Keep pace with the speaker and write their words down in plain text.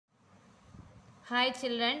Hi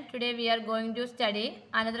children, today we are going to study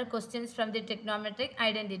another questions from the trigonometric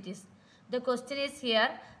identities. The question is here,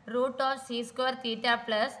 root of c square theta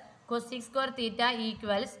plus cosec square theta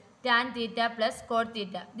equals tan theta plus cot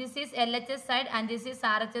theta. This is LHS side and this is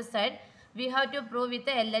RHS side. We have to prove with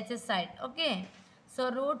the LHS side. Okay.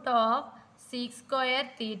 So root of sec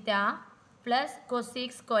square theta plus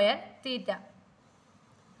cosec square theta.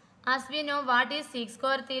 As we know what is sec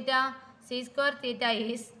square theta? Sec square theta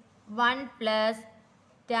is 1 plus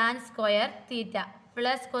tan square theta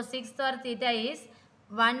plus cosec square theta is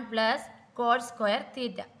 1 plus cot square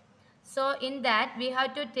theta. So in that we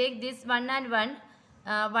have to take this 1 and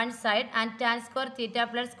 1 one side and tan square theta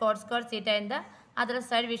plus cot square theta in the other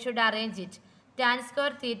side we should arrange it. Tan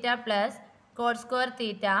square theta plus cot square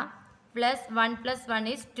theta plus 1 plus 1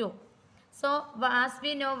 is 2. So as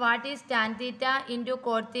we know what is tan theta into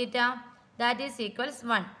cot theta, that is equals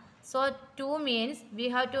 1. So 2 means we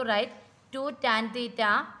have to write 2 tan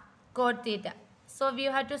theta cot theta. So we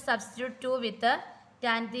have to substitute 2 with the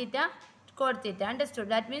tan theta cot theta. Understood?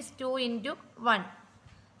 That means 2 into 1.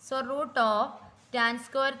 So root of tan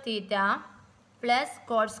square theta plus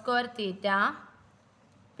cot square theta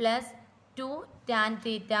plus 2 tan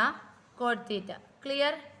theta cot theta.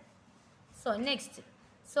 Clear? So next.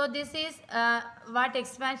 So this is what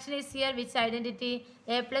expansion is here, which identity?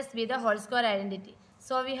 A plus b the whole square identity.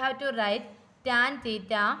 So we have to write tan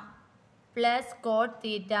theta plus cot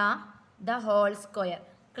theta the whole square.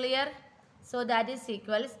 Clear? So that is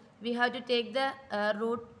equals, we have to take the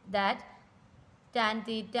root that tan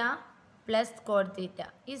theta plus cot theta.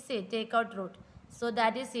 Is it? Take out root. So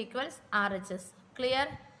that is equals RHS. Clear?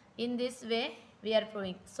 In this way we are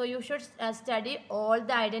proving. So you should study all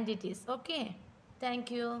the identities. Okay. Thank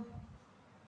you.